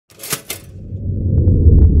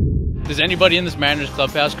Does anybody in this Mariners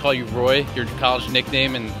clubhouse call you Roy, your college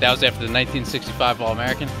nickname, and that was after the 1965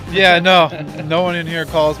 All-American? Yeah, no one in here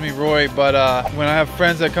calls me Roy, but when I have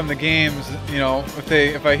friends that come to games, you know,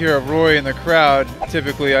 if I hear a Roy in the crowd,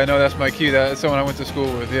 typically I know that's my cue. That's someone I went to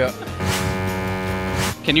school with, yeah.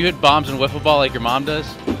 Can you hit bombs in wiffle ball like your mom does?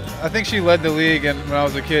 I think she led the league when I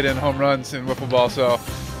was a kid in home runs in wiffle ball, so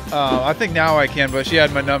I think now I can, but she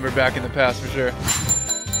had my number back in the past for sure.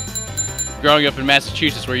 Growing up in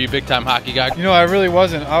Massachusetts, were you a big-time hockey guy? You know, I really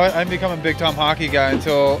wasn't. I didn't become a big-time hockey guy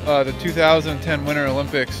until the 2010 Winter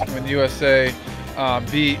Olympics when the USA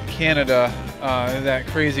beat Canada in that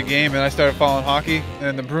crazy game, and I started following hockey.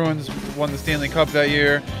 And the Bruins won the Stanley Cup that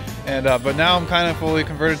year, and but now I'm kind of fully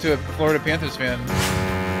converted to a Florida Panthers fan.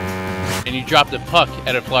 And you dropped a puck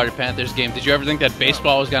at a Florida Panthers game. Did you ever think that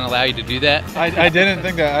baseball was going to allow you to do that? I didn't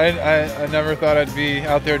think that. I never thought I'd be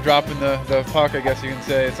out there dropping the puck, I guess you can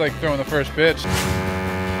say. It's like throwing the first pitch.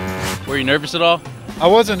 Were you nervous at all? I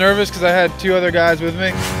wasn't nervous because I had two other guys with me.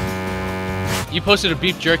 You posted a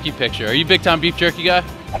beef jerky picture. Are you a big-time beef jerky guy?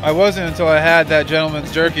 I wasn't until I had that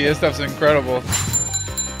gentleman's jerky. This stuff's incredible.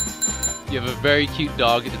 You have a very cute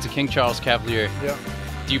dog. It's a King Charles Cavalier. Yep.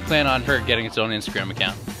 Do you plan on her getting its own Instagram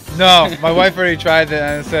account? No, my wife already tried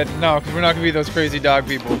that and said no, because we're not going to be those crazy dog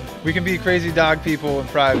people. We can be crazy dog people in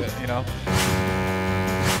private, you know.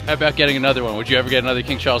 How about getting another one? Would you ever get another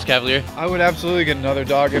King Charles Cavalier? I would absolutely get another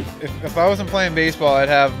dog. If I wasn't playing baseball, I'd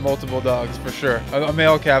have multiple dogs for sure. A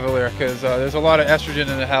male Cavalier, because there's a lot of estrogen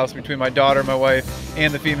in the house between my daughter, my wife,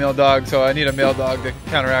 and the female dog, so I need a male dog to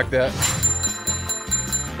counteract that.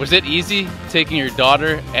 Was it easy taking your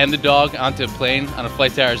daughter and the dog onto a plane on a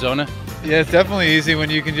flight to Arizona? Yeah, it's definitely easy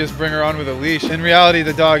when you can just bring her on with a leash. In reality,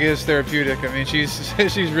 the dog is therapeutic. I mean, she's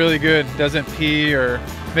really good. Doesn't pee or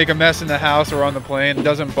make a mess in the house or on the plane.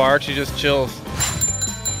 Doesn't bark. She just chills.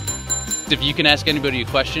 If you can ask anybody a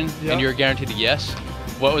question and you're guaranteed a yes,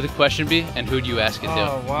 what would the question be and who'd you ask it to?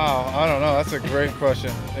 Oh, wow. I don't know. That's a great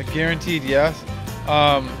question. A guaranteed yes?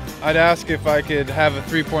 I'd ask if I could have a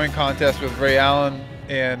three-point contest with Ray Allen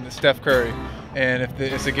and Steph Curry. And if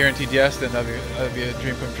it's a guaranteed yes, then that'd be a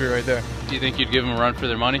dream come true right there. Do you think you'd give them a run for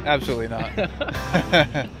their money? Absolutely not.